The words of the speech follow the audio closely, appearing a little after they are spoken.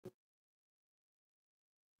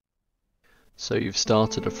So you've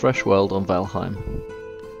started a fresh world on Valheim.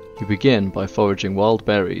 You begin by foraging wild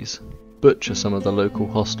berries, butcher some of the local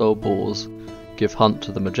hostile boars, give hunt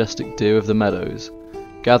to the majestic deer of the meadows,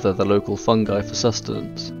 gather the local fungi for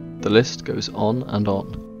sustenance. The list goes on and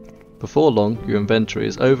on. Before long, your inventory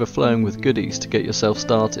is overflowing with goodies to get yourself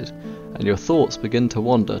started, and your thoughts begin to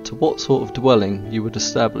wander to what sort of dwelling you would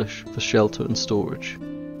establish for shelter and storage.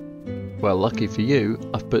 Well, lucky for you,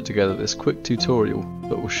 I've put together this quick tutorial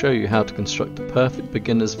that will show you how to construct the perfect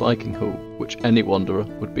beginner's Viking hall, which any wanderer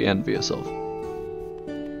would be envious of.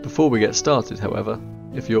 Before we get started, however,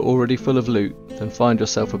 if you're already full of loot, then find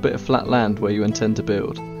yourself a bit of flat land where you intend to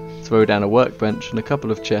build. Throw down a workbench and a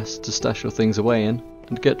couple of chests to stash your things away in,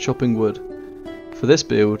 and get chopping wood. For this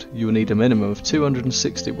build, you will need a minimum of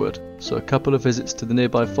 260 wood, so a couple of visits to the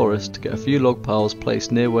nearby forest to get a few log piles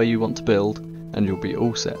placed near where you want to build, and you'll be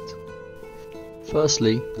all set.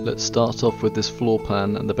 Firstly, let's start off with this floor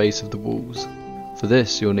plan and the base of the walls. For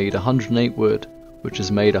this you'll need 108 wood, which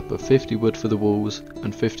is made up of 50 wood for the walls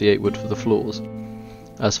and 58 wood for the floors.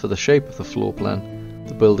 As for the shape of the floor plan,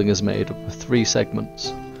 the building is made up of 3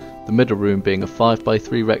 segments, the middle room being a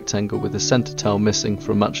 5x3 rectangle with the centre tile missing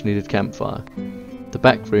for a much needed campfire, the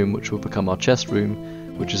back room which will become our chest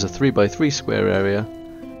room, which is a 3x3 square area,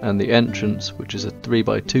 and the entrance which is a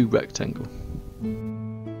 3x2 rectangle.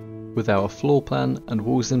 With our floor plan and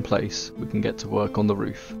walls in place, we can get to work on the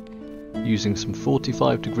roof. Using some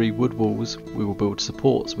 45-degree wood walls, we will build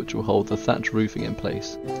supports which will hold the thatch roofing in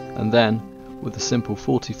place, and then, with a simple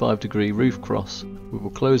 45-degree roof cross, we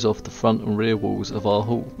will close off the front and rear walls of our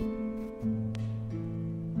hall.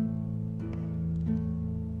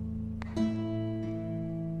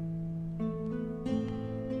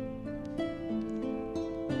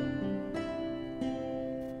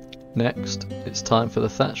 Next, it's time for the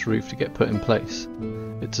thatch roof to get put in place.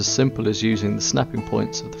 It's as simple as using the snapping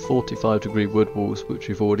points of the 45-degree wood walls which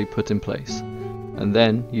we've already put in place, and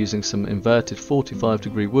then using some inverted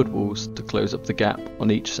 45-degree wood walls to close up the gap on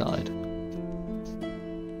each side.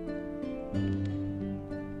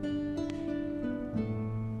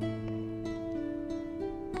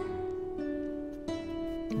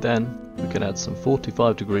 Then, we can add some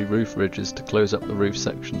 45-degree roof ridges to close up the roof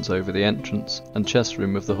sections over the entrance and chest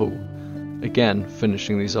room of the hall, again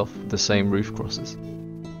finishing these off with the same roof crosses.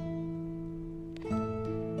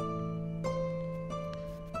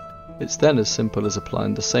 It's then as simple as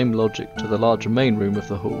applying the same logic to the larger main room of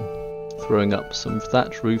the hall, throwing up some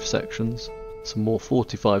thatch roof sections, some more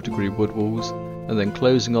 45-degree wood walls, and then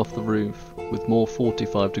closing off the roof with more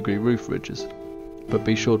 45-degree roof ridges. But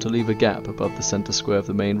be sure to leave a gap above the centre square of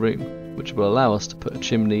the main room, which will allow us to put a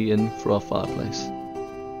chimney in for our fireplace.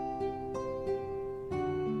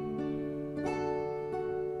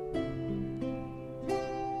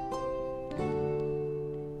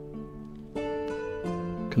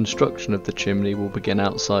 Construction of the chimney will begin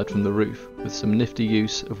outside from the roof, with some nifty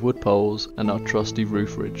use of wood poles and our trusty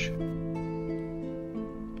roof ridge.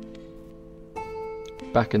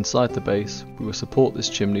 Back inside the base, we will support this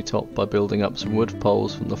chimney top by building up some wood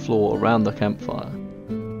poles from the floor around the campfire.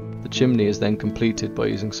 The chimney is then completed by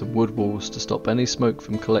using some wood walls to stop any smoke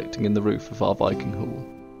from collecting in the roof of our Viking hall.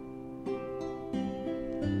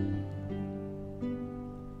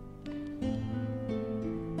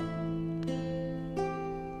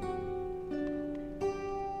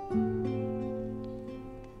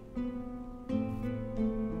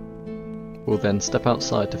 We'll then step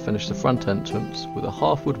outside to finish the front entrance with a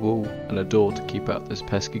half wood wall and a door to keep out those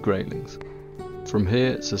pesky greylings. From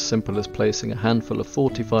here it's as simple as placing a handful of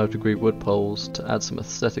 45-degree wood poles to add some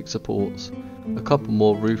aesthetic supports, a couple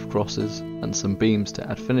more roof crosses and some beams to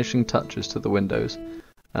add finishing touches to the windows,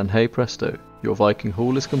 and hey presto, your Viking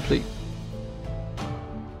hall is complete.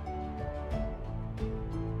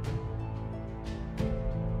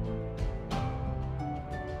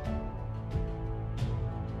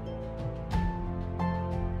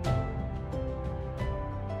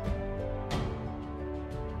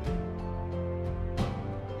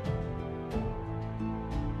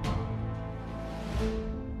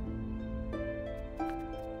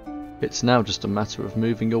 It's now just a matter of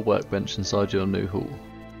moving your workbench inside your new hall.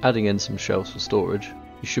 Adding in some shelves for storage,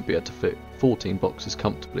 you should be able to fit 14 boxes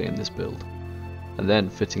comfortably in this build, and then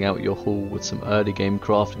fitting out your hall with some early game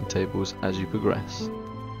crafting tables as you progress.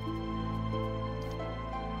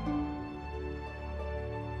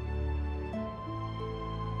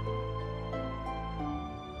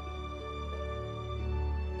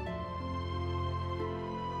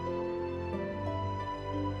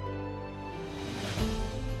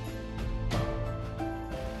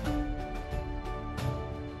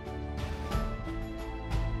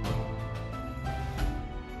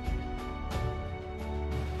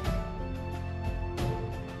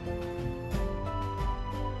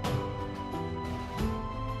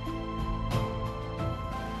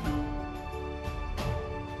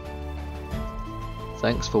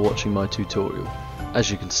 Thanks for watching my tutorial. As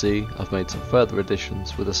you can see, I've made some further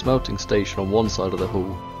additions with a smelting station on one side of the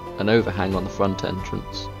hall, an overhang on the front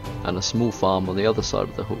entrance, and a small farm on the other side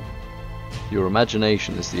of the hall. Your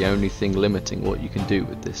imagination is the only thing limiting what you can do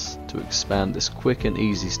with this to expand this quick and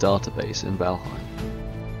easy starter base in Valheim.